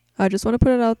I just want to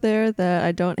put it out there that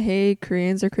I don't hate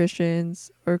Koreans or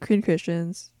Christians or Korean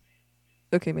Christians.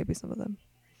 Okay, maybe some of them.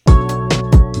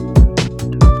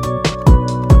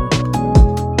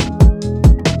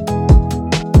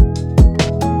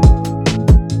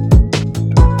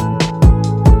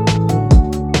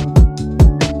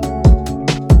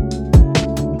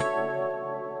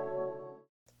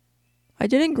 I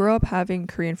didn't grow up having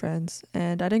Korean friends,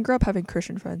 and I didn't grow up having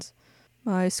Christian friends.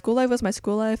 My school life was my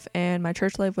school life, and my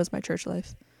church life was my church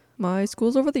life. My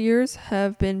schools over the years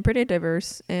have been pretty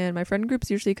diverse, and my friend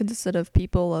groups usually consisted of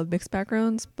people of mixed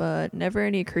backgrounds, but never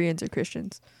any Koreans or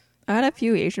Christians. I had a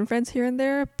few Asian friends here and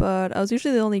there, but I was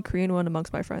usually the only Korean one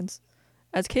amongst my friends.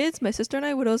 As kids, my sister and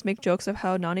I would always make jokes of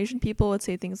how non-Asian people would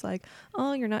say things like,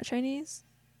 "Oh, you're not Chinese?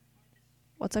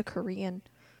 What's a Korean?"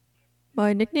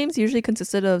 My nicknames usually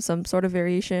consisted of some sort of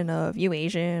variation of you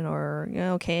Asian or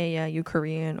yeah, okay, yeah, you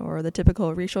Korean, or the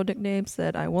typical racial nicknames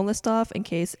that I won't list off in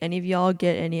case any of y'all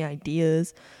get any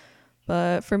ideas.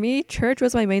 But for me, church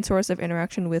was my main source of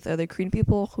interaction with other Korean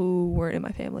people who weren't in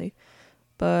my family.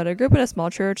 But I grew up in a small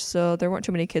church, so there weren't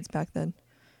too many kids back then.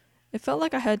 It felt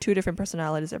like I had two different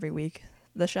personalities every week.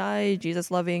 The shy,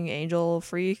 Jesus-loving angel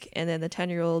freak, and then the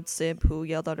 10-year-old simp who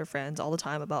yelled at her friends all the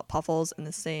time about puffles and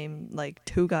the same,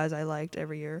 two guys I liked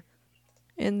every year.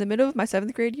 In the middle of my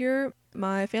 7th grade year,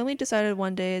 my family decided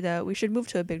one day that we should move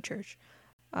to a big church.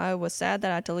 I was sad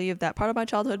that I had to leave that part of my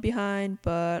childhood behind,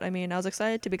 but I was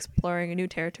excited to be exploring a new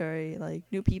territory, like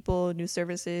new people, new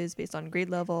services based on grade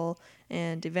level,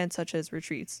 and events such as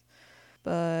retreats.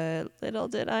 But little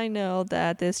did I know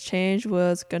that this change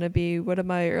was going to be one of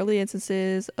my early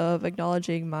instances of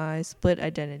acknowledging my split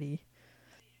identity.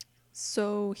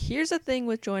 So here's the thing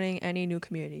with joining any new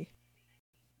community.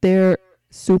 They're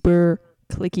super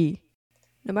cliquey.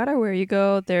 No matter where you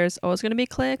go, there's always going to be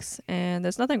cliques, and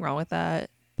there's nothing wrong with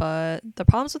that. But the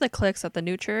problems with the cliques at the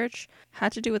new church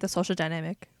had to do with the social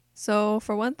dynamic. So,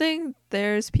 for one thing,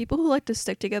 there's people who like to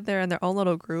stick together in their own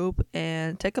little group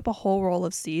and take up a whole row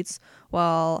of seats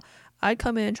while I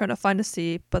come in trying to find a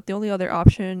seat, but the only other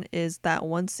option is that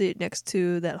one seat next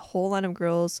to that whole line of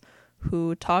girls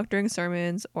who talk during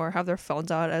sermons or have their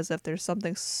phones out as if there's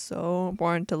something so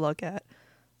important to look at.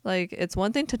 It's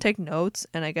one thing to take notes,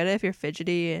 and I get it if you're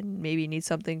fidgety and maybe need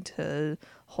something to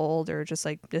hold or just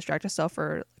distract yourself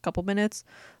for a couple minutes.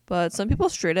 But some people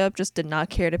straight up just did not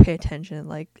care to pay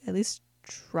attention. At least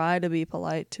try to be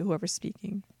polite to whoever's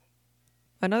speaking.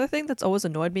 Another thing that's always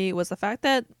annoyed me was the fact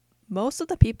that most of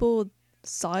the people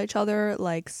saw each other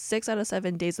 6 out of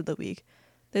 7 days of the week.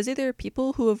 There's either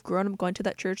people who have grown up going to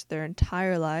that church their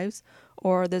entire lives,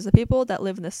 or there's the people that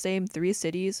live in the same 3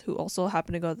 cities who also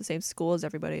happen to go to the same school as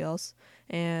everybody else.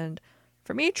 And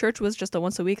for me, church was just a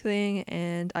once a week thing,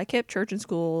 and I kept church and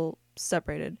school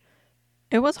separated.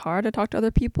 It was hard to talk to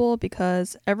other people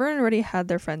because everyone already had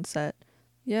their friends set.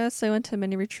 Yes, I went to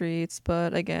many retreats,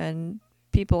 but again,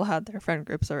 people had their friend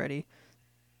groups already.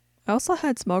 I also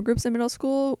had small groups in middle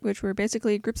school, which were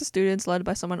basically groups of students led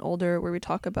by someone older where we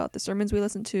talk about the sermons we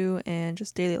listened to and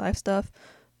just daily life stuff.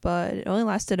 But it only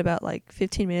lasted about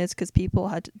 15 minutes because people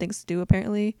had things to do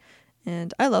apparently.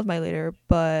 And I love my leader,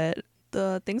 but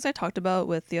the things I talked about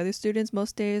with the other students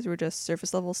most days were just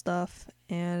surface level stuff.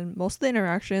 And most of the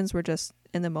interactions were just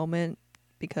in the moment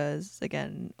because,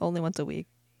 again, only once a week.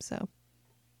 So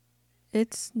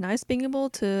it's nice being able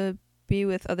to be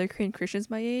with other Korean Christians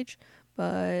my age,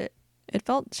 but it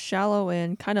felt shallow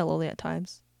and kind of lonely at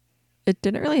times. It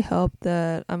didn't really help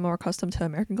that I'm more accustomed to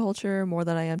American culture more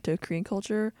than I am to Korean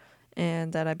culture,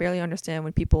 and that I barely understand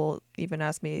when people even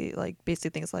ask me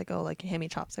basic things hand me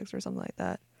chopsticks or something like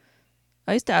that.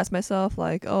 I used to ask myself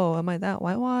oh, am I that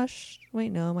whitewashed?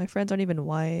 Wait, no, my friends aren't even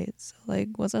white, so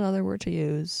what's another word to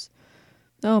use?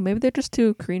 Oh, maybe they're just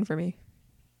too Korean for me.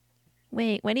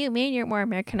 Wait, what do you mean you're more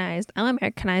Americanized? I'm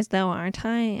Americanized though, aren't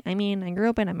I? I grew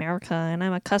up in America and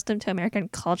I'm accustomed to American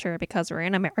culture because we're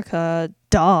in America.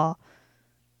 Duh.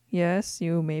 Yes,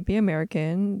 you may be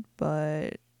American,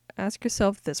 but ask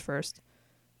yourself this first.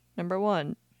 Number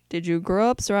 1, did you grow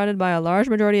up surrounded by a large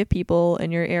majority of people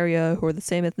in your area who are the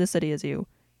same ethnicity as you?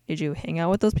 Did you hang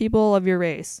out with those people of your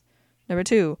race? Number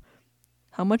 2,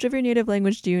 how much of your native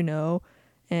language do you know,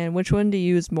 and which one do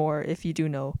you use more if you do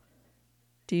know?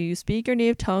 Do you speak your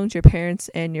native tongue to your parents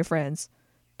and your friends?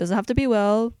 Doesn't have to be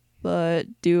well, but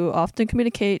do you often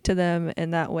communicate to them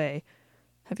in that way?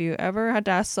 Have you ever had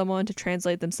to ask someone to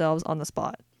translate themselves on the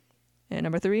spot? And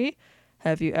number 3,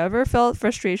 have you ever felt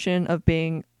frustration of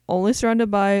being only surrounded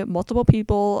by multiple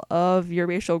people of your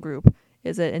racial group?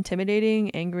 Is it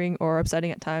intimidating, angering, or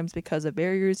upsetting at times because of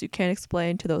barriers you can't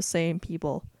explain to those same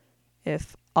people?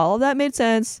 If all of that made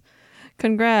sense,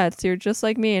 Congrats, you're just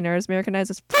like me and are as Americanized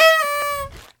as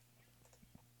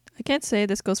I can't say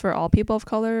this goes for all people of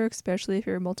color, especially if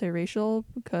you're multiracial,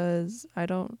 because I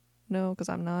don't know, because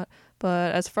I'm not.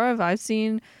 But as far as I've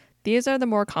seen, these are the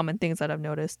more common things that I've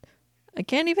noticed. I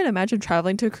can't even imagine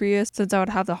traveling to Korea since I would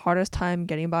have the hardest time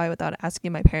getting by without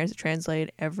asking my parents to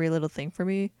translate every little thing for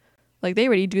me. Like, they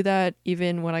already do that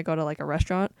even when I go to like a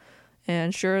restaurant.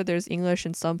 And sure, there's English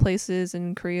in some places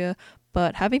in Korea,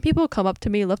 but having people come up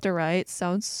to me left or right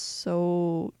sounds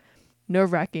so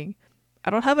nerve-wracking.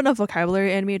 I don't have enough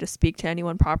vocabulary in me to speak to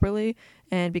anyone properly,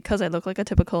 and because I look like a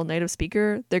typical native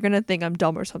speaker, they're gonna think I'm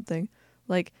dumb or something.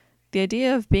 Like, the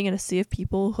idea of being in a sea of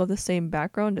people who have the same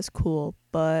background is cool,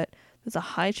 but there's a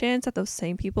high chance that those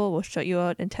same people will shut you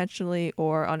out intentionally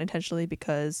or unintentionally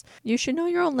because you should know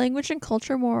your own language and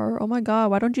culture more. Oh my god,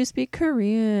 why don't you speak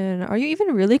Korean? Are you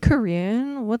even really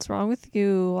Korean? What's wrong with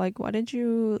you? Like, why didn't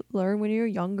you learn when you were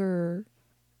younger?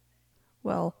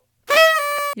 Well,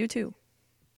 you too.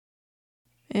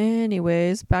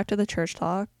 Anyways, back to the church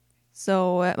talk.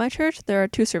 So at my church, there are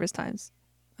 2 service times.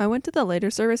 I went to the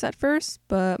later service at first,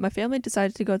 but my family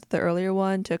decided to go to the earlier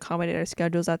one to accommodate our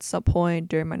schedules at some point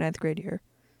during my 9th grade year.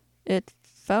 It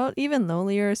felt even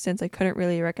lonelier since I couldn't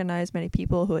really recognize many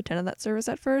people who attended that service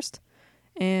at first,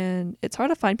 and it's hard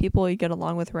to find people you get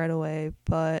along with right away,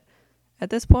 but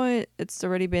at this point, it's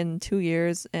already been 2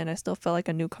 years and I still felt like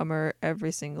a newcomer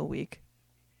every single week.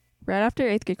 Right after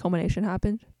 8th grade culmination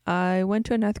happened, I went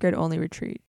to a 9th grade only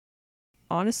retreat.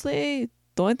 Honestly,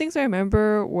 the only things I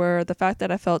remember were the fact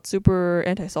that I felt super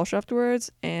antisocial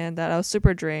afterwards and that I was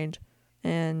super drained.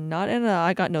 And not in a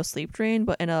I got no sleep drain,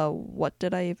 but in a what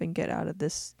did I even get out of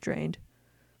this drained.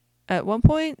 At one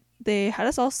point, they had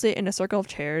us all sit in a circle of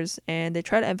chairs and they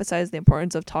tried to emphasize the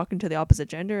importance of talking to the opposite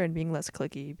gender and being less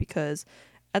cliquey because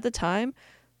at the time,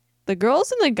 the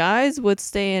girls and the guys would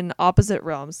stay in opposite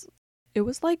realms. It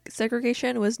was like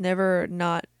segregation was never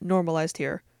not normalized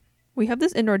here. We have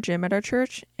this indoor gym at our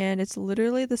church, and it's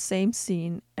literally the same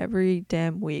scene every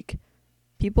damn week.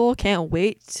 People can't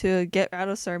wait to get out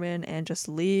of sermon and just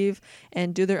leave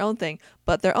and do their own thing.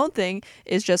 But their own thing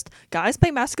is just guys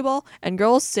playing basketball and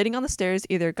girls sitting on the stairs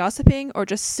either gossiping or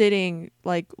just sitting,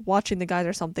 like, watching the guys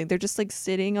or something. They're just, like,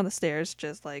 sitting on the stairs,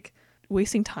 just, like,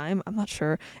 wasting time. I'm not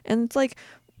sure. And it's like,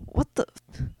 what the...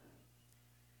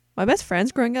 My best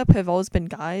friends growing up have always been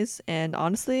guys, and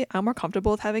honestly, I'm more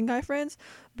comfortable with having guy friends.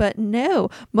 But no,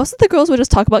 most of the girls would just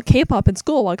talk about K-pop in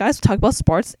school while guys would talk about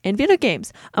sports and video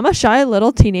games. I'm a shy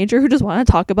little teenager who just wanted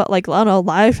to talk about, like, I don't know,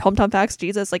 life, hometown facts,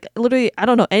 Jesus, like, literally, I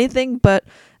don't know anything but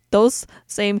those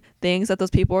same things that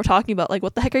those people were talking about. Like,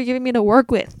 what the heck are you giving me to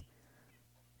work with?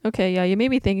 Okay, yeah, you may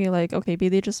be thinking like, okay, maybe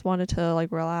they just wanted to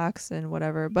like relax and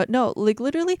whatever. But no, like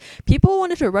literally people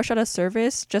wanted to rush out of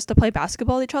service just to play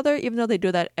basketball with each other, even though they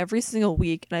do that every single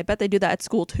week. And I bet they do that at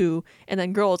school too. And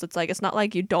then girls, it's like, it's not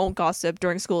like you don't gossip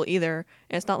during school either.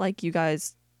 And it's not like you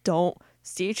guys don't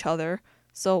see each other.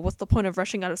 So what's the point of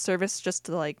rushing out of service just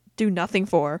to like do nothing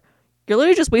for? You're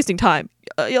literally just wasting time.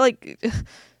 You're like,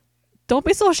 don't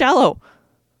be so shallow.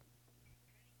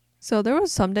 So there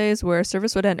was some days where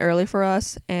service would end early for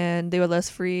us and they would let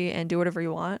us free and do whatever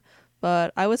you want.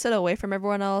 But I would sit away from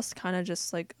everyone else, kind of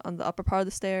just like on the upper part of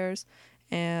the stairs.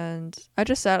 And I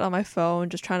just sat on my phone,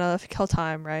 just trying to kill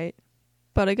time, right?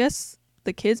 But I guess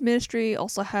the kids ministry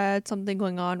also had something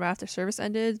going on right after service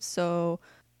ended. So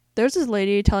there's this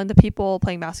lady telling the people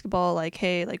playing basketball, like,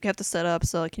 hey, like we have to set up.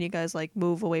 So can you guys like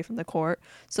move away from the court?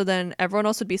 So then everyone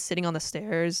else would be sitting on the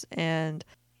stairs and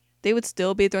they would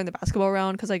still be throwing the basketball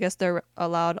around because I guess they're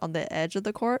allowed on the edge of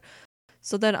the court.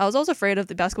 So then I was also afraid of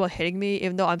the basketball hitting me,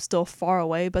 even though I'm still far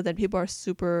away. But then people are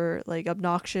super like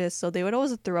obnoxious, so they would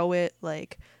always throw it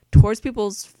like towards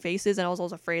people's faces, and I was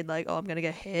always afraid like, oh, I'm gonna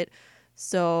get hit.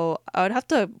 So I would have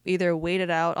to either wait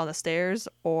it out on the stairs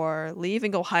or leave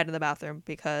and go hide in the bathroom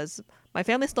because my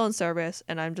family's still in service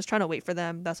and I'm just trying to wait for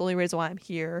them. That's the only reason why I'm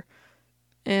here.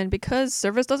 And because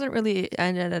service doesn't really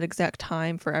end at an exact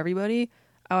time for everybody,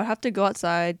 I would have to go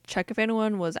outside, check if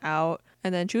anyone was out,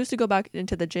 and then choose to go back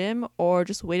into the gym or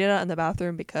just wait it out in the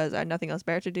bathroom because I had nothing else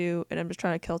better to do. And I'm just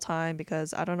trying to kill time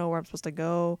because I don't know where I'm supposed to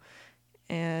go.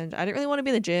 And I didn't really want to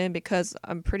be in the gym because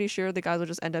I'm pretty sure the guys would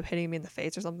just end up hitting me in the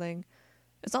face or something.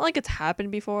 It's not like it's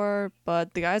happened before,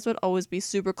 but the guys would always be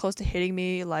super close to hitting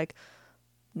me like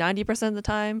 90% of the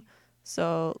time.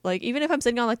 So like even if I'm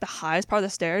sitting on like the highest part of the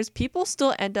stairs, people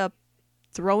still end up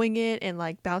throwing it and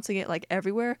like bouncing it like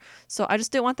everywhere. So I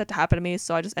just didn't want that to happen to me.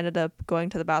 So I just ended up going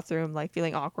to the bathroom, like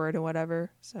feeling awkward and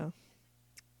whatever. So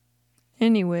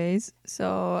anyways,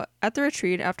 so at the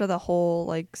retreat, after the whole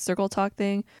like circle talk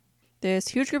thing, this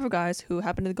huge group of guys who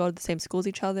happened to go to the same school as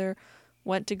each other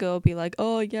went to go be like,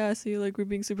 oh yeah, see, like we're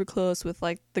being super close with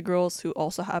like the girls who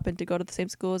also happened to go to the same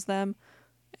school as them,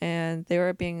 and they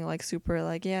were being like super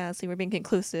like, yeah, see, we're being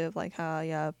inclusive, like,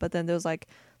 yeah. But then there was like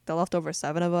the leftover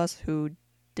 7 of us who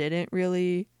didn't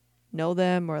really know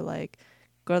them or like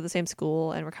go to the same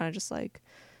school, and we're kind of just like,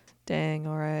 dang,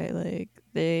 all right, like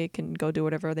they can go do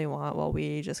whatever they want while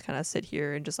we just kind of sit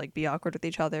here and just like be awkward with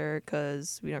each other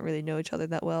because we don't really know each other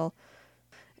that well.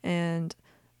 And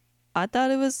I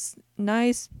thought it was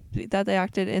nice that they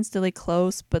acted instantly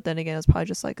close, but then again, it's probably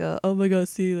just like oh my god,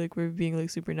 see, like we're being like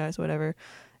super nice, whatever.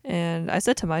 And I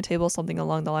said to my table something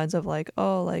along the lines of like,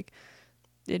 oh, like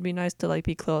it'd be nice to like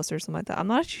be close or something like that. I'm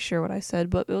not actually sure what I said,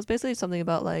 but it was basically something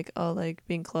about like, oh, like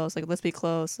being close, like let's be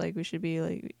close, like we should be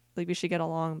like we should get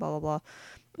along, blah blah blah.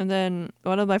 And then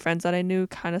one of my friends that I knew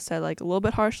kind of said like a little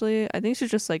bit harshly. I think she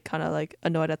was just like kind of like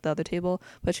annoyed at the other table,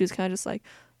 but she was kind of just like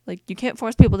you can't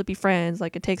force people to be friends,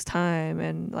 like it takes time.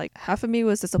 And like half of me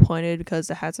was disappointed because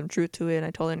it had some truth to it and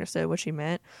I totally understood what she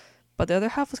meant, but the other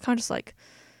half was kind of just like,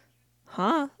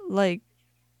 huh, like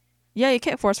yeah, you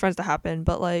can't force friends to happen,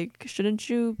 but like shouldn't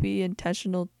you be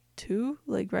intentional too,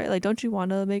 like, right, like don't you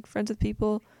want to make friends with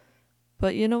people?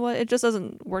 But you know what, it just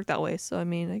doesn't work that way. So I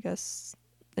mean, I guess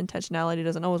intentionality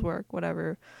doesn't always work,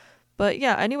 whatever. But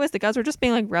yeah, anyways, the guys were just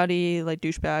being like rowdy, like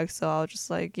douchebags. So I was just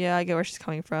like, yeah, I get where she's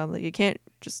coming from. Like, you can't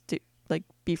just like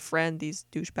befriend these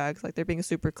douchebags. Like, they're being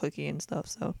super cliquey and stuff.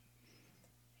 So,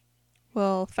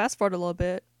 well, fast forward a little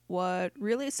bit. What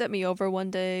really set me over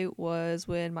one day was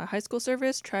when my high school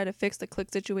service tried to fix the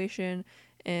clique situation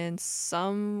in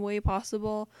some way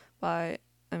possible by,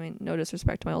 I mean, no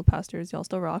disrespect to my old pastors, y'all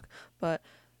still rock, but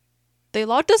they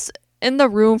locked us in the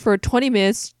room for 20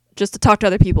 minutes just to talk to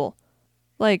other people.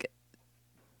 Like,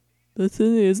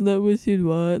 isn't that what you'd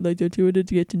want? Like, don't you want to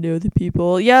get to know the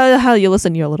people? Yeah, hell, you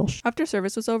listen, you little After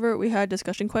service was over, we had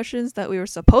discussion questions that we were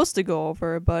supposed to go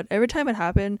over, but every time it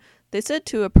happened, they said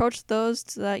to approach those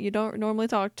that you don't normally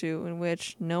talk to, in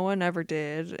which no one ever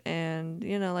did. And,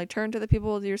 you know, like, turn to the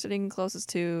people you're sitting closest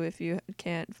to if you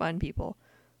can't find people.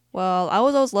 Well, I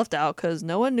was always left out because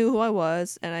no one knew who I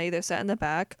was, and I either sat in the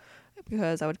back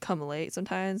because I would come late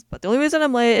sometimes. But the only reason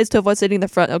I'm late is to avoid sitting in the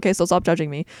front. Okay, so stop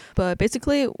judging me. But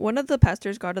basically, one of the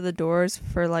pastors guarded the doors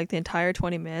for like the entire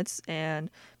 20 minutes. And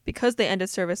because they ended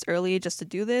service early just to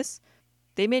do this,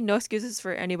 they made no excuses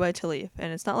for anybody to leave.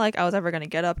 And it's not like I was ever going to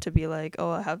get up to be like,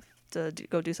 oh, I have to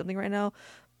go do something right now.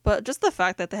 But just the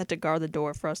fact that they had to guard the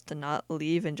door for us to not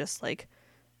leave and just like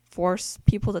force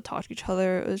people to talk to each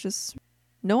other, it was just,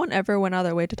 no one ever went out of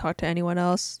their way to talk to anyone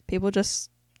else. People just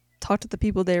talked to the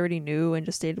people they already knew and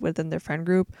just stayed within their friend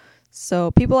group.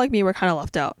 So people like me were kind of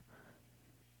left out.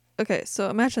 Okay, so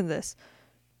imagine this.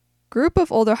 Group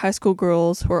of older high school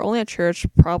girls who are only at church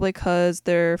probably because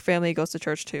their family goes to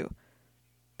church too.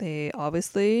 They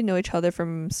obviously know each other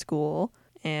from school,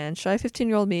 and shy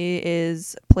 15-year-old me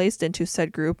is placed into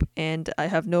said group, and I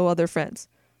have no other friends.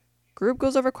 Group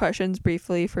goes over questions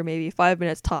briefly for maybe 5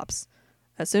 minutes tops.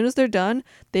 As soon as they're done,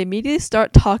 they immediately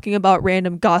start talking about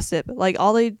random gossip. Like,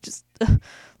 all they just,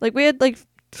 like, we had like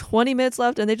 20 minutes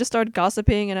left and they just started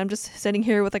gossiping, and I'm just sitting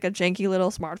here with like a janky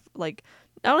little like,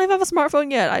 I don't even have a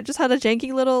smartphone yet. I just had a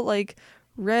janky little like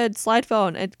red slide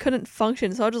phone. It couldn't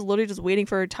function, so I was just literally just waiting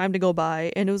for time to go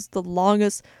by, and it was the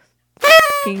longest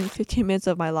 15 minutes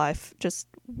of my life, just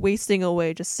wasting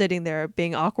away, just sitting there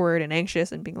being awkward and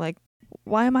anxious and being like,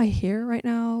 why am I here right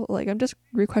now? Like, I'm just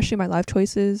re-questioning my life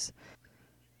choices.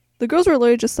 The girls were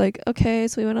literally just like, okay,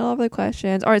 so we went all over the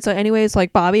questions. All right, so anyways,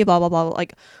 like, Bobby, blah, blah, blah.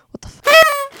 Like, what the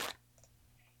f?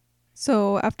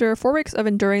 So after 4 weeks of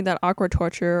enduring that awkward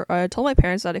torture, I told my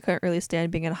parents that I couldn't really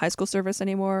stand being in a high school service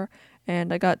anymore.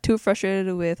 And I got too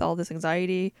frustrated with all this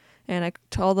anxiety. And I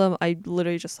told them I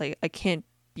literally just, like, I can't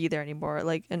be there anymore.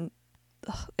 Like, and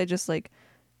it just, like,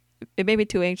 it made me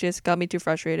too anxious, got me too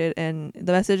frustrated. And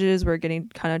the messages were getting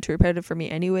kind of too repetitive for me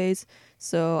anyways.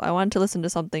 So I wanted to listen to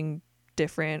something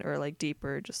different or like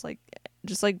deeper, just like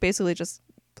basically just,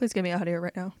 please get me out of here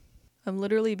right now. I'm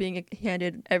literally being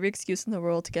handed every excuse in the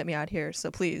world to get me out here, so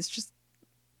please just,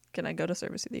 can I go to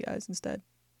service with you guys instead?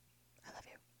 I love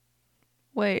you.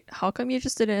 Wait, how come you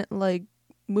just didn't like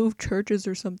move churches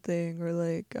or something, or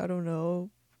like, I don't know,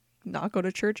 not go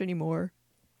to church anymore?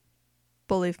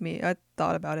 Believe me, I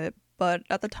thought about it, but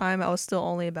at the time I was still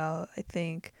only about, I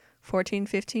think, 14,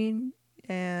 15.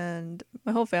 And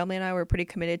my whole family and I were pretty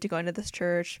committed to going to this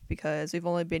church because we've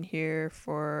only been here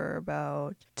for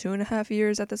about 2.5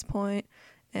 years at this point.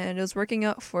 And it was working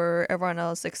out for everyone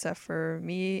else except for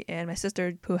me and my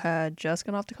sister who had just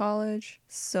gone off to college.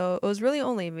 So it was really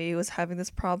only me who was having this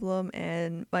problem,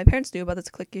 and my parents knew about this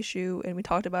click issue, and we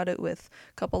talked about it with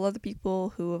a couple other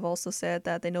people who have also said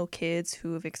that they know kids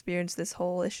who have experienced this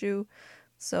whole issue.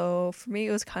 So for me,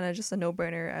 it was kind of just a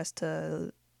no-brainer as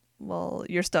to, well,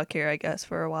 you're stuck here, I guess,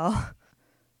 for a while.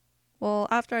 Well,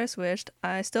 after I switched,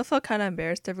 I still felt kind of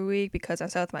embarrassed every week because I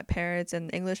sat with my parents in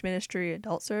the English ministry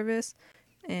adult service,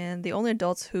 and the only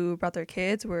adults who brought their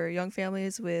kids were young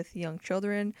families with young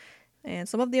children. And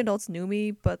some of the adults knew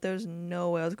me, but there's no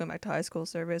way I was going back to high school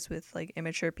service with like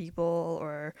immature people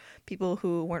or people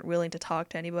who weren't willing to talk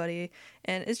to anybody.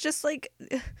 And it's just like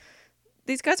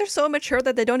these guys are so immature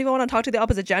that they don't even want to talk to the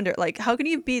opposite gender. Like, how can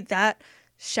you be that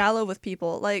shallow with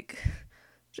people? Like,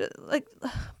 just, like,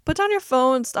 put down your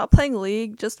phone, stop playing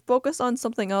League, just focus on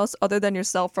something else other than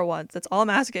yourself for once. That's all I'm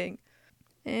asking.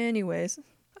 Anyways,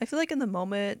 I feel like in the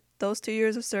moment, those 2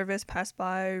 years of service passed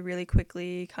by really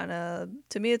quickly. Kind of,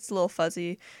 to me, it's a little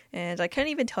fuzzy, and I can't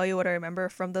even tell you what I remember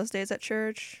from those days at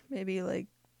church. Maybe like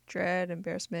dread,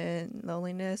 embarrassment,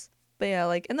 loneliness. But yeah,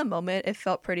 like in the moment, it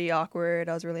felt pretty awkward.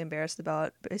 I was really embarrassed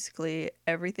about basically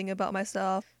everything about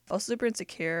myself. I was super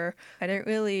insecure. I didn't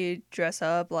really dress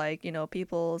up like,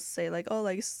 people say like, oh,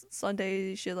 like Sunday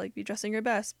you should like be dressing your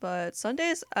best. But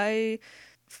Sundays I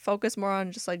focus more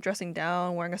on just like dressing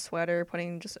down, wearing a sweater,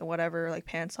 putting just whatever like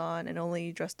pants on, and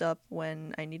only dressed up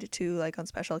when I needed to, like on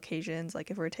special occasions,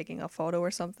 like if we were taking a photo or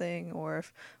something, or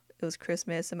if it was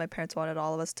Christmas and my parents wanted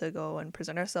all of us to go and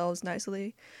present ourselves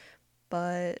nicely.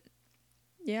 But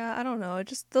yeah, I don't know.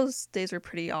 Just those days were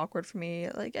pretty awkward for me.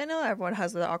 Like, I know everyone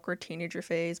has the awkward teenager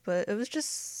phase, but it was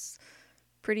just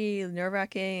pretty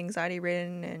nerve-wracking,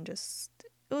 anxiety-ridden, and just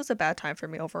it was a bad time for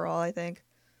me overall, I think.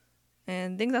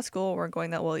 And things at school weren't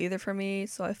going that well either for me,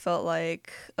 so I felt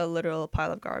like a literal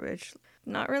pile of garbage.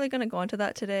 Not really going to go into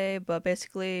that today, but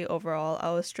basically, overall,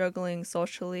 I was struggling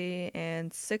socially,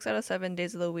 and 6 out of 7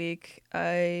 days of the week,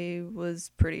 I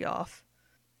was pretty off.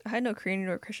 I had no Korean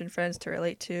or Christian friends to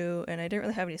relate to, and I didn't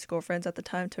really have any school friends at the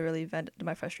time to really vent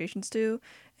my frustrations to.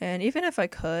 And even if I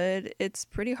could, it's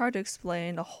pretty hard to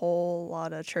explain a whole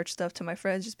lot of church stuff to my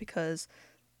friends just because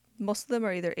most of them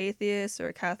are either atheists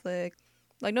or Catholic.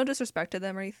 Like, no disrespect to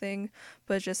them or anything,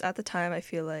 but just at the time, I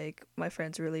feel like my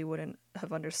friends really wouldn't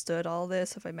have understood all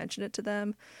this if I mentioned it to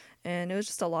them. And it was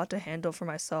just a lot to handle for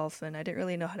myself, and I didn't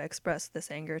really know how to express this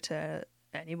anger to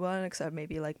anyone except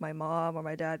maybe like my mom or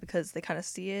my dad because they kind of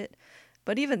see it.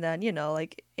 But even then,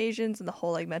 like Asians and the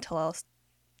whole like mental health,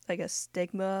 I guess,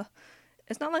 stigma,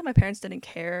 it's not like my parents didn't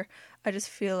care. I just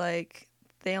feel like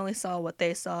they only saw what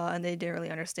they saw and they didn't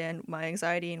really understand my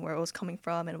anxiety and where it was coming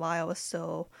from and why I was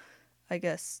so, I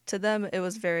guess, to them it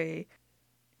was very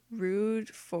rude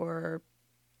for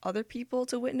other people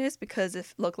to witness because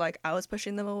it looked like I was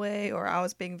pushing them away or I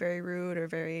was being very rude or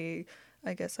very,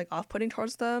 I guess, like off-putting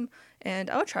towards them. And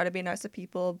I would try to be nice to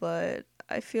people, but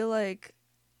I feel like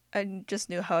I just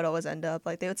knew how it always end up.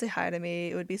 Like they would say hi to me,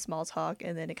 it would be small talk,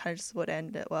 and then it kind of just would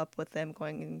end up with them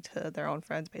going to their own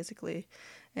friends basically.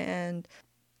 And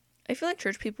I feel like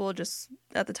church people just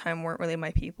at the time weren't really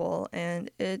my people, and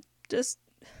it just,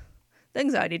 the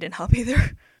anxiety didn't help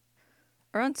either.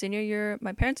 Around senior year,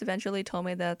 my parents eventually told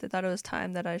me that they thought it was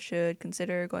time that I should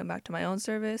consider going back to my own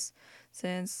service,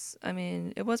 since, I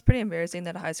mean, it was pretty embarrassing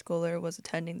that a high schooler was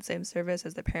attending the same service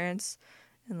as their parents,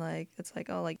 and, like, it's like,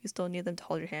 oh, like, you still need them to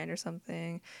hold your hand or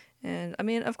something, and, I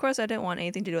mean, of course, I didn't want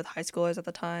anything to do with high schoolers at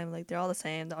the time, like, they're all the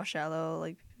same, they're all shallow,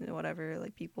 like, whatever,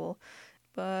 like, people,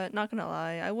 but not gonna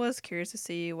lie, I was curious to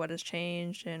see what has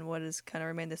changed and what has kind of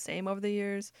remained the same over the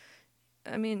years.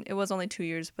 I mean, it was only 2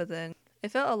 years, but then it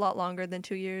felt a lot longer than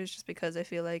 2 years just because I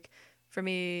feel like for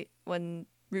me, when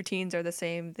routines are the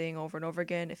same thing over and over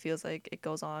again, it feels like it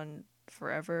goes on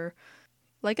forever.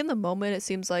 Like in the moment, it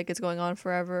seems like it's going on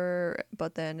forever,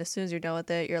 but then as soon as you're done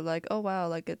with it, you're like, oh wow,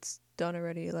 like it's done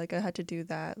already. Like I had to do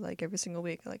that like every single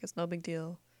week. Like it's no big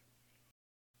deal.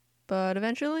 But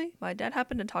eventually, my dad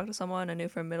happened to talk to someone I knew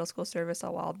from middle school service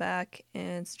a while back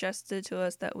and suggested to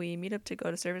us that we meet up to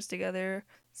go to service together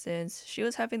since she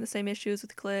was having the same issues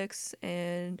with clicks,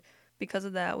 and because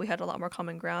of that, we had a lot more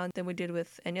common ground than we did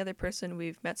with any other person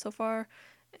we've met so far.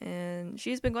 And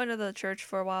she's been going to the church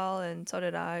for a while, and so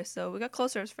did I, so we got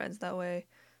closer as friends that way.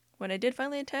 When I did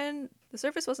finally attend, the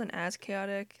service wasn't as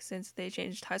chaotic since they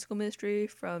changed high school ministry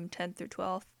from 10th through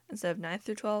 12th instead of 9th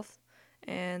through 12th.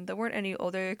 And there weren't any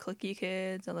older cliquey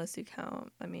kids unless you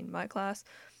count, I mean, my class.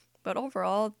 But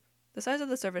overall, the size of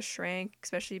the service shrank,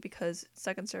 especially because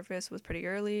second service was pretty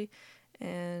early.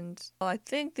 And well, I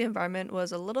think the environment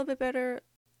was a little bit better,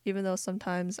 even though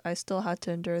sometimes I still had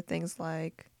to endure things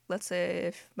like let's say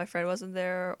if my friend wasn't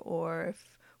there or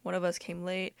if one of us came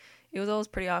late, it was always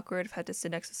pretty awkward if I had to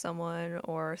sit next to someone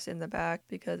or sit in the back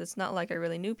because it's not like I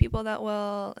really knew people that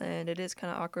well, and it is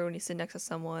kind of awkward when you sit next to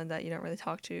someone that you don't really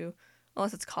talk to,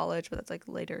 unless it's college, but that's like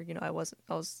later. I was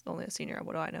only a senior.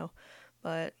 What do I know?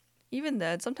 But even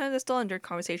then, sometimes I still endure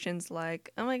conversations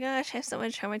like, "Oh my gosh, I have so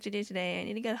much homework to do today. I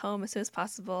need to get home as soon as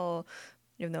possible,"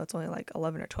 even though it's only like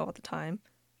 11 or 12 at the time.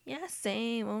 Yeah,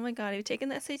 same. Oh my god, have you taken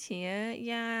the SAT yet?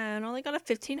 Yeah, and I only got a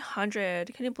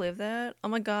 1500. Can you believe that? Oh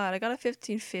my god, I got a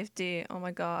 1550. Oh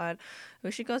my god,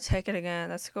 we should go take it again.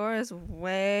 That score is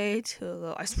way too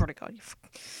low. I swear to god.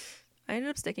 I ended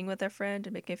up sticking with that friend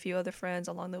and making a few other friends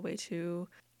along the way too,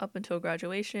 up until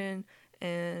graduation.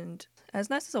 And as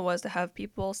nice as it was to have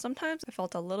people, sometimes I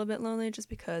felt a little bit lonely just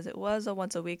because it was a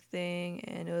once a week thing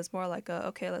and it was more like a,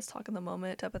 okay, let's talk in the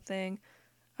moment type of thing.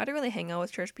 I didn't really hang out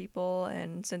with church people,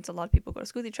 and since a lot of people go to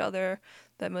school with each other,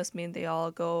 that must mean they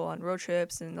all go on road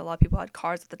trips, and a lot of people had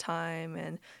cars at the time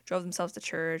and drove themselves to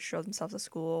church, drove themselves to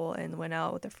school, and went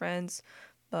out with their friends.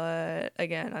 But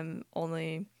again, I'm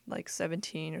only like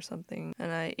 17 or something,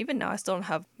 and even now I still don't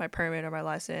have my permit or my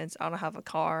license. I don't have a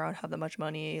car. I don't have that much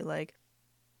money. Like,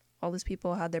 all these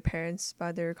people had their parents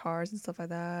buy their cars and stuff like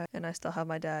that, and I still have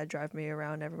my dad drive me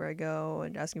around everywhere I go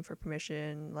and asking for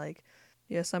permission. Like,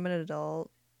 yes, I'm an adult.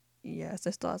 Yes, I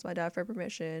still ask my dad for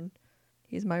permission.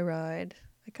 He's my ride.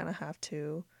 I kind of have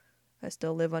to. I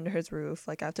still live under his roof.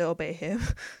 Like, I have to obey him.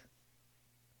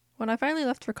 When I finally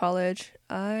left for college,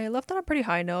 I left on a pretty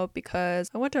high note because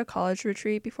I went to a college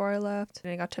retreat before I left,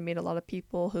 and I got to meet a lot of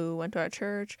people who went to our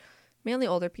church, mainly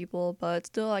older people, but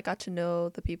still I got to know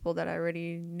the people that I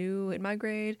already knew in my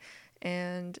grade,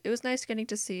 and it was nice getting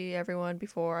to see everyone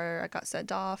before I got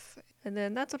sent off. And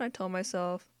then that's when I told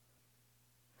myself,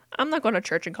 I'm not going to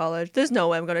church in college. There's no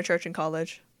way I'm going to church in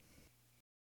college.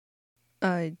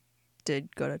 I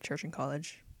did go to church in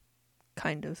college.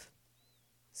 Kind of.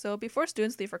 So before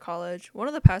students leave for college, one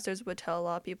of the pastors would tell a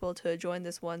lot of people to join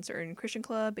this one certain Christian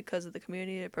club because of the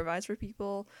community it provides for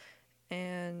people.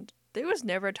 And there was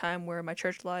never a time where my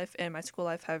church life and my school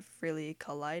life have really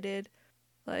collided.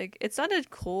 Like, it sounded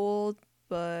cool,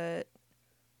 but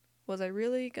was I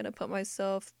really going to put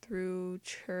myself through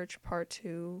church part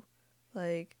 2?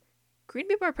 Like, Korean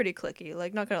people are pretty cliquey.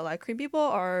 Like, not gonna lie, Korean people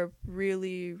are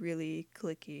really, really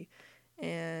cliquey.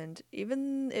 And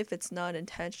even if it's not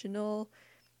intentional,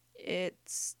 it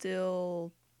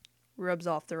still rubs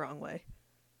off the wrong way.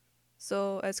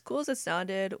 So, as cool as it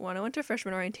sounded, when I went to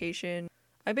freshman orientation,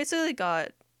 I basically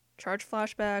got charge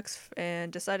flashbacks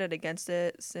and decided against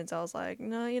it since I was like,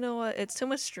 no, you know what? It's too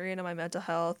much strain on my mental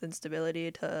health and stability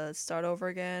to start over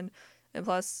again. And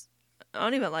plus, I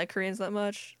don't even like Koreans that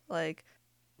much. Like,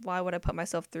 why would I put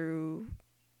myself through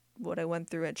what I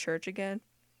went through at church again?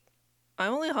 I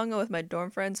only hung out with my dorm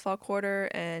friends fall quarter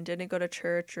and didn't go to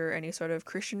church or any sort of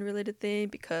Christian related thing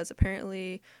because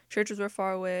apparently churches were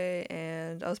far away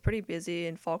and I was pretty busy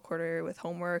in fall quarter with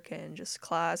homework and just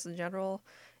class in general.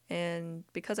 And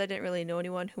because I didn't really know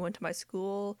anyone who went to my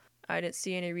school, I didn't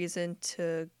see any reason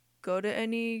to go to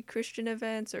any Christian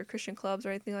events or Christian clubs or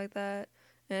anything like that.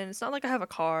 And it's not like I have a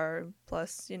car.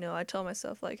 Plus, I tell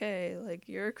myself, like, hey, like,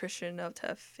 you're a Christian enough to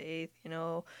have faith,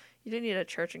 You didn't need a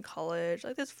church in college.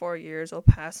 Like, this 4 years will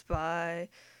pass by.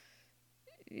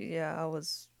 Yeah, I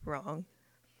was wrong.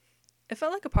 It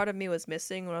felt like a part of me was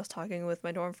missing when I was talking with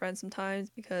my dorm friends sometimes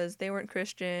because they weren't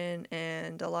Christian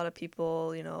and a lot of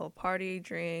people, party,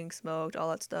 drink, smoked, all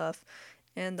that stuff.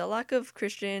 And the lack of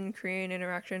Christian Korean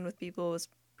interaction with people was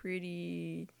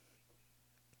pretty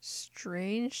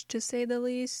strange to say the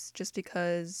least, just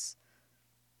because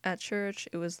at church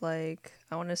it was like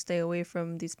I want to stay away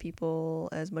from these people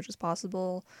as much as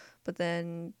possible, but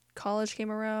then college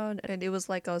came around and it was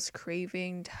like I was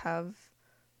craving to have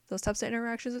those types of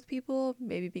interactions with people,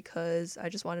 maybe because I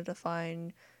just wanted to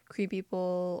find Korean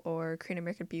people or Korean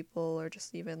American people or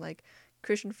just even like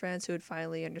Christian friends who would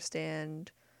finally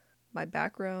understand my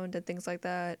background and things like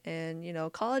that. And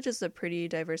college is a pretty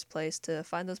diverse place to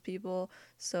find those people,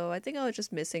 so I think I was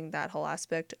just missing that whole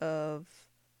aspect of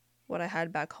what I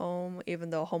had back home, even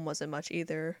though home wasn't much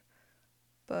either.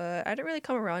 But I didn't really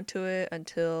come around to it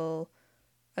until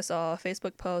I saw a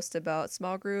Facebook post about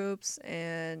small groups,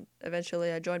 and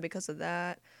eventually I joined because of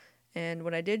that. And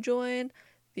when I did join,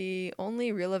 the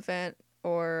only real event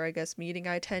or I guess meeting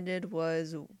I attended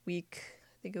was week,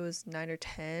 I think it was 9 or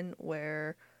 10,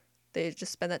 where they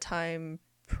just spend that time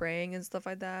praying and stuff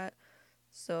like that.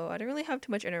 So I didn't really have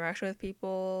too much interaction with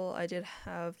people. I did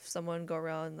have someone go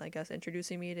around, I guess,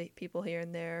 introducing me to people here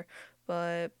and there.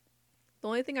 But the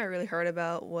only thing I really heard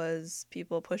about was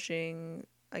people pushing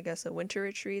I guess, a winter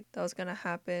retreat that was going to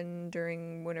happen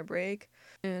during winter break.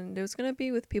 And it was going to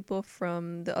be with people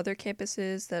from the other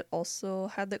campuses that also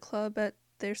had the club at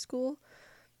their school.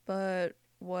 But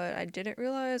what I didn't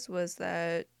realize was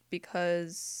that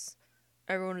because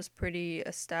everyone was pretty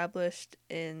established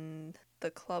in the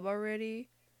club already,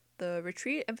 the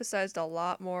retreat emphasized a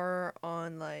lot more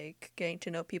on like getting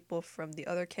to know people from the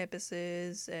other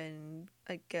campuses, and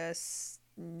I guess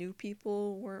new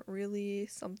people weren't really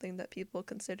something that people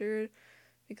considered,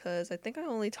 because I think I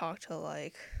only talked to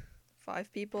like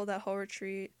 5 people that whole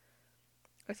retreat.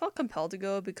 I felt compelled to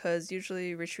go because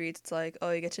usually retreats, it's like,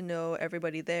 oh, you get to know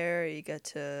everybody there, you get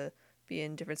to be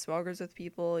in different small groups with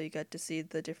people, you get to see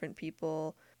the different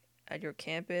people at your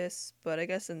campus. But I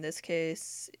guess in this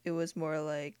case, it was more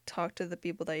like talk to the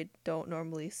people that I don't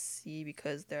normally see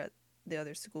because they're at the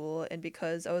other school. And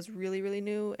because I was really, really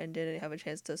new and didn't have a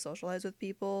chance to socialize with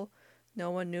people,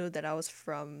 no one knew that I was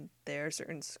from their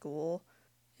certain school.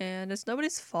 And it's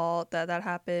nobody's fault that that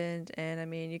happened. And I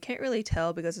mean, you can't really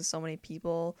tell because there's so many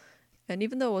people. And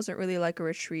even though it wasn't really like a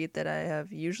retreat that I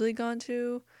have usually gone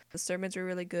to, the sermons were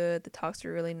really good, the talks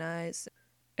were really nice.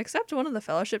 Except one of the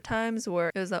fellowship times where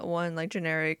it was that one like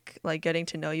generic like getting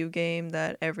to know you game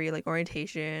that every like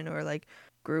orientation or like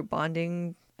group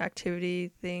bonding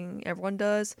activity thing everyone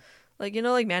does. Like, you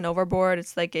know, like Man Overboard,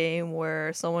 it's that game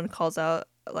where someone calls out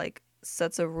like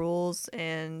sets of rules,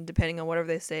 and depending on whatever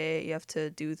they say, you have to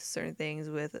do certain things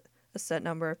with a set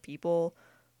number of people.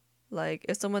 Like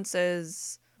if someone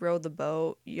says row the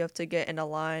boat, you have to get in a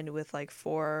line with like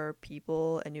 4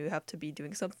 people and you have to be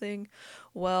doing something.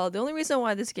 Well, the only reason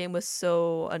why this game was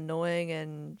so annoying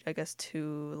and I guess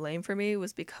too lame for me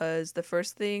was because the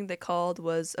first thing they called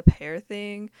was a pair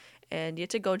thing, and you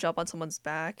had to go jump on someone's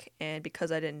back, and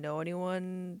because I didn't know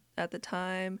anyone at the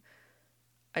time,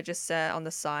 I just sat on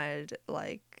the side.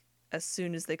 Like as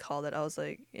soon as they called it, I was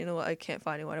like, you know what, I can't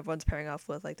find anyone. Everyone's pairing off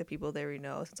with like the people they already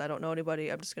know. Since I don't know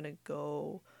anybody, I'm just gonna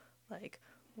go like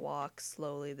walk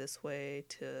slowly this way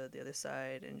to the other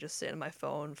side and just sit on my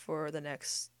phone for the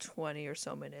next 20 or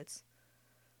so minutes.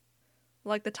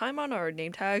 Like the time on our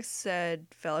name tags said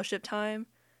fellowship time,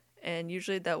 and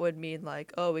usually that would mean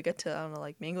like, oh, we get to, I don't know,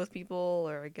 like mingle with people,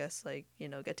 or I guess like, you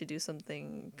know, get to do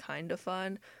something kind of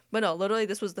fun. But no, literally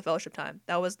this was the fellowship time.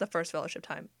 That was the first fellowship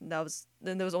time.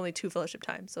 Then there was only 2 fellowship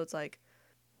times. So it's like,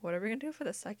 what are we gonna do for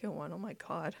the second one? Oh my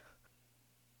god.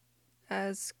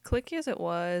 As cliquey as it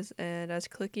was, and as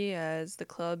cliquey as the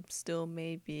club still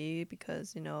may be,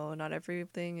 because, you know, not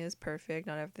everything is perfect,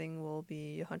 not everything will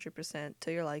be 100%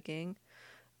 to your liking,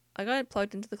 I got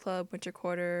plugged into the club winter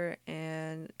quarter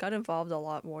and got involved a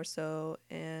lot more so,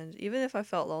 and even if I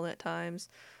felt lonely at times,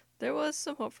 there was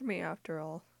some hope for me after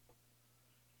all.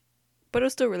 But it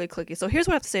was still really cliquey, so here's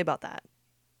what I have to say about that.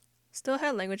 Still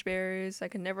had language barriers. I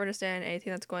could never understand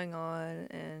anything that's going on.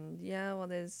 And yeah, well,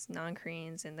 there's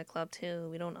non-Koreans in the club too.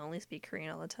 We don't only speak Korean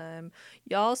all the time.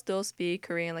 Y'all still speak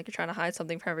Korean like you're trying to hide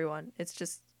something from everyone. It's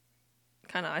just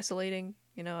kind of isolating,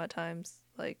 you know, at times.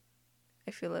 Like,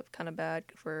 I feel it kind of bad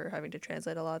for having to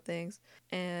translate a lot of things.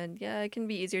 And yeah, it can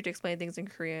be easier to explain things in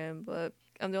Korean, but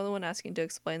I'm the only one asking to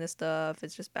explain this stuff.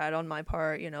 It's just bad on my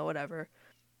part, you know, whatever.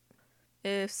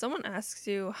 If someone asks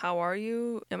you, how are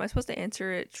you? Am I supposed to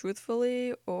answer it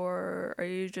truthfully, or are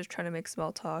you just trying to make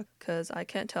small talk? Because I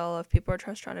can't tell if people are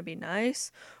just trying to be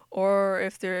nice or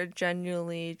if they're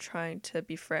genuinely trying to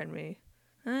befriend me.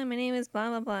 Hi, my name is blah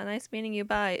blah blah, nice meeting you,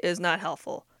 bye, is not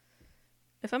helpful.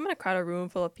 If I'm in a crowded room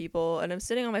full of people and I'm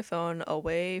sitting on my phone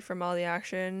away from all the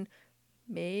action,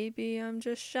 maybe I'm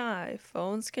just shy.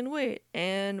 Phones can wait,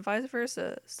 and vice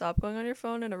versa. Stop going on your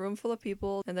phone in a room full of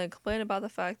people and then complain about the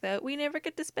fact that we never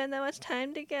get to spend that much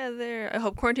time together. I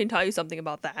hope quarantine taught you something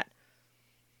about that.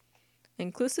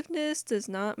 Inclusiveness does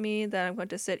not mean that I'm going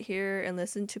to sit here and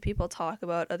listen to people talk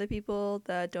about other people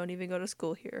that don't even go to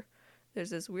school here. There's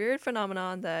this weird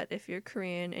phenomenon that if you're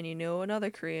Korean and you know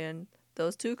another Korean,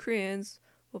 those 2 Koreans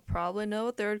will probably know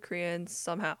a 3rd Korean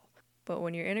somehow. But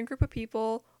when you're in a group of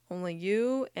people, only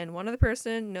you and one other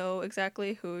person know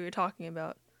exactly who you're talking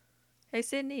about. Hey,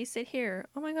 Sydney, sit here.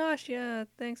 Oh my gosh, yeah,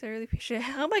 thanks, I really appreciate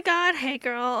it. Oh my god, hey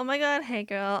girl. Oh my god, hey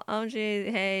girl. Gee,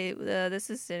 hey, this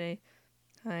is Sydney.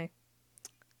 Hi.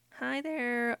 Hi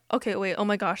there. Okay, wait, oh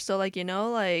my gosh, so like, you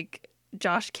know, like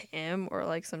Josh Kim or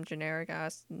like some generic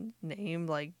ass name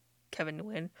like Kevin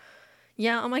Nguyen.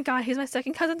 Yeah, oh my god, he's my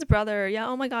second cousin's brother. Yeah,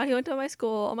 oh my god, he went to my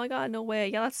school. Oh my god, no way.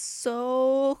 Yeah, that's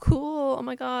so cool. Oh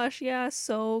my gosh, yeah,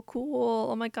 so cool.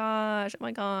 Oh my gosh,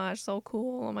 so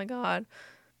cool. Oh my god.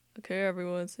 Okay,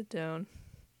 everyone, sit down.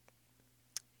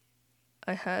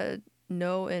 I had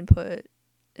no input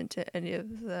into any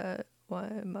of that Why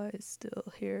am I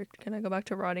still here? Can I go back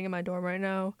to rotting in my dorm right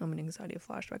now? I'm in anxiety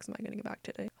flashbacks. Am I going to get back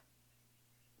today?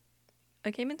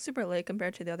 I came in super late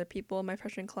compared to the other people in my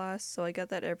freshman class, so I get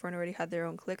that everyone already had their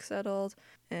own clique settled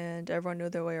and everyone knew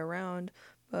their way around,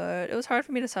 but it was hard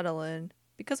for me to settle in.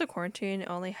 Because of quarantine, I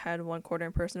only had one quarter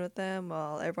in person with them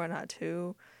while everyone had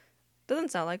two.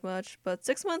 Doesn't sound like much, but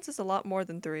 6 months is a lot more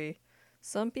than 3.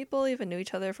 Some people even knew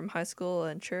each other from high school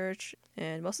and church,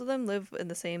 and most of them live in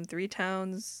the same 3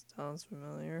 towns. Sounds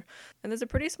familiar. And there's a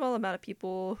pretty small amount of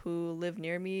people who live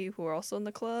near me who are also in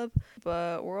the club,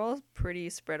 but we're all pretty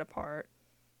spread apart.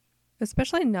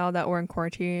 Especially now that we're in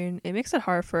quarantine, it makes it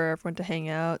hard for everyone to hang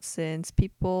out since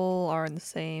people are in the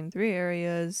same 3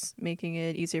 areas, making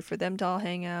it easier for them to all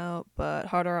hang out, but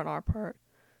harder on our part.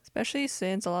 Especially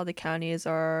since a lot of the counties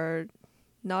are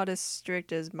not as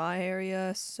strict as my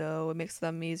area, so it makes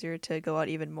them easier to go out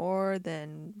even more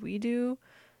than we do.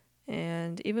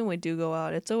 And even when we do go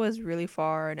out, it's always really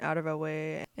far and out of our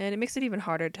way, and it makes it even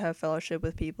harder to have fellowship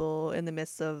with people in the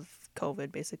midst of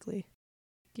COVID, basically.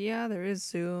 Yeah, there is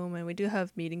Zoom, and we do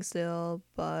have meetings still,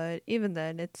 but even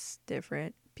then, it's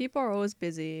different. People are always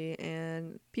busy,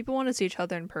 and people want to see each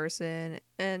other in person,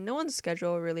 and no one's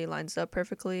schedule really lines up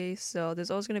perfectly, so there's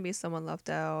always going to be someone left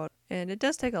out. And it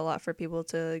does take a lot for people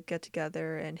to get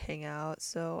together and hang out,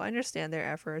 so I understand their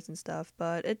efforts and stuff,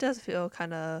 but it does feel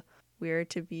kind of weird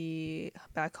to be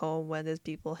back home when there's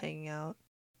people hanging out.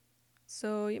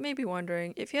 So you may be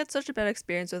wondering, if you had such a bad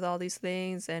experience with all these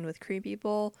things and with Korean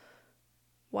people,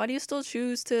 why do you still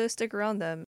choose to stick around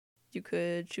them? You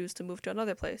could choose to move to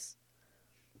another place.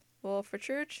 Well, for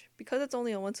church, because it's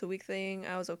only a once a week thing,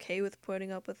 I was okay with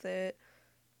putting up with it.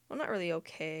 Well, not really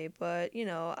okay, but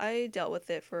I dealt with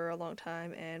it for a long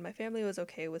time, and my family was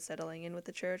okay with settling in with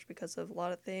the church because of a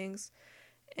lot of things.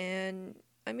 And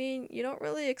I mean, you don't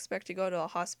really expect to go to a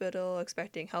hospital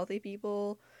expecting healthy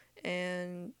people,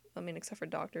 and I mean, except for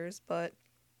doctors, but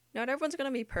not everyone's going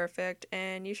to be perfect,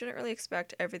 and you shouldn't really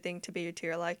expect everything to be to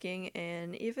your liking.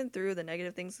 And even through the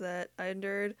negative things that I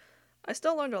endured, I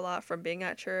still learned a lot from being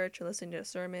at church and listening to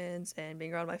sermons and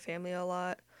being around my family a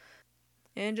lot.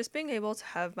 And just being able to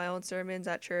have my own sermons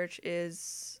at church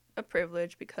is a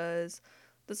privilege because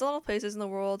there's a lot of places in the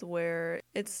world where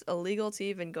it's illegal to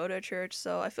even go to a church,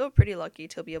 so I feel pretty lucky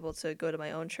to be able to go to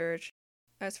my own church.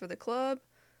 As for the club,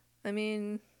 I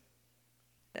mean,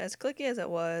 as cliquey as it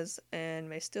was, and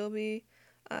may still be,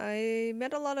 I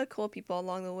met a lot of cool people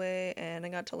along the way, and I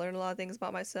got to learn a lot of things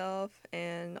about myself,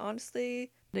 and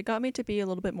honestly, it got me to be a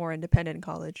little bit more independent in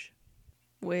college.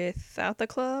 Without the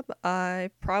club,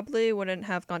 I probably wouldn't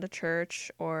have gone to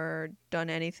church or done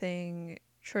anything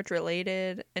church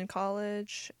related in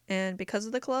college, and because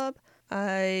of the club,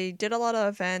 I did a lot of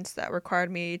events that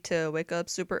required me to wake up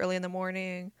super early in the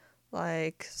morning,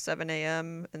 like 7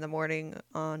 a.m. in the morning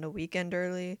on a weekend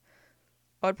early.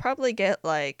 I would probably get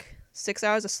like 6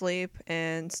 hours of sleep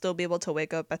and still be able to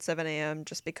wake up at 7 a.m.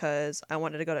 just because I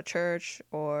wanted to go to church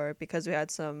or because we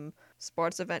had some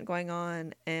sports event going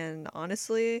on. And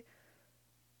honestly,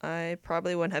 I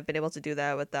probably wouldn't have been able to do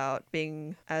that without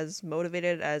being as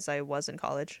motivated as I was in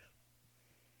college.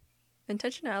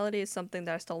 Intentionality is something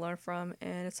that I still learn from,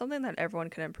 and it's something that everyone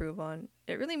can improve on.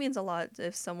 It really means a lot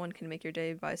if someone can make your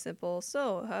day by simple,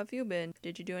 "So, how have you been?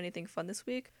 Did you do anything fun this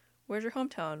week? Where's your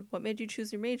hometown? What made you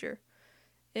choose your major?"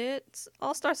 It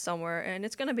all starts somewhere, and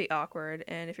it's gonna be awkward,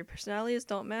 and if your personalities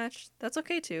don't match, that's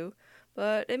okay too,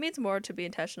 but it means more to be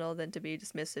intentional than to be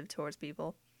dismissive towards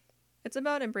people. It's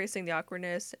about embracing the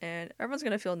awkwardness, and everyone's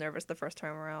gonna feel nervous the first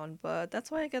time around, but that's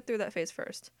why I get through that phase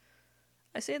first.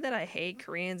 I say that I hate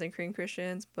Koreans and Korean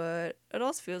Christians, but it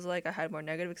also feels like I had more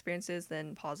negative experiences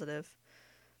than positive.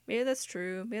 Maybe that's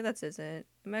true, maybe that isn't. It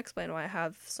might explain why I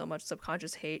have so much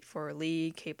subconscious hate for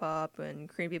Lee, K-pop, and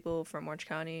Korean people from Orange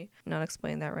County. Not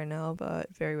explaining that right now,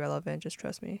 but very relevant, just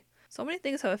trust me. So many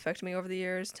things have affected me over the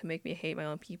years to make me hate my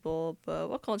own people, but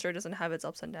what culture doesn't have its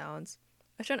ups and downs?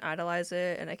 I shouldn't idolize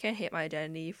it, and I can't hate my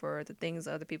identity for the things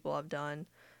other people have done.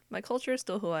 My culture is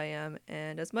still who I am,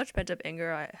 and as much pent-up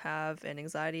anger I have and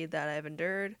anxiety that I've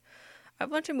endured, I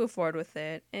want to move forward with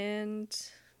it. And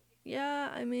yeah,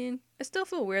 I mean, I still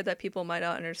feel weird that people might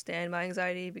not understand my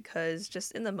anxiety because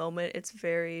just in the moment, it's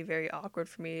very, very awkward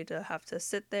for me to have to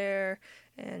sit there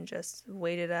and just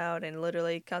wait it out and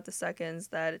literally count the seconds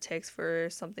that it takes for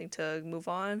something to move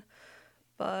on.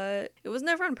 But it was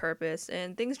never on purpose,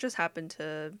 and things just happen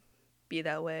to be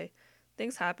that way.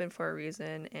 Things happen for a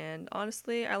reason, and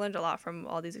honestly, I learned a lot from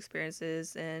all these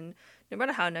experiences, and no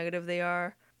matter how negative they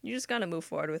are, you just gotta move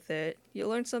forward with it. You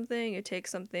learn something, you take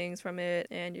some things from it,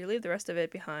 and you leave the rest of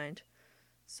it behind.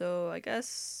 So I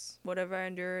guess whatever I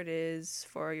endured is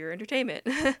for your entertainment.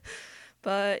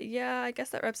 But yeah, I guess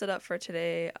that wraps it up for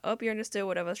today. I hope you understood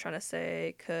what I was trying to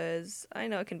say, because I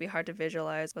know it can be hard to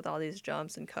visualize with all these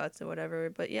jumps and cuts and whatever.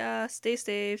 But yeah, stay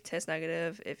safe, test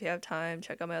negative. If you have time,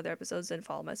 check out my other episodes and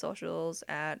follow my socials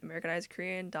at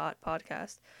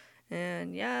AmericanizedKorean.podcast.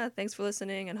 And yeah, thanks for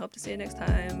listening and hope to see you next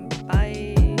time.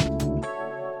 Bye.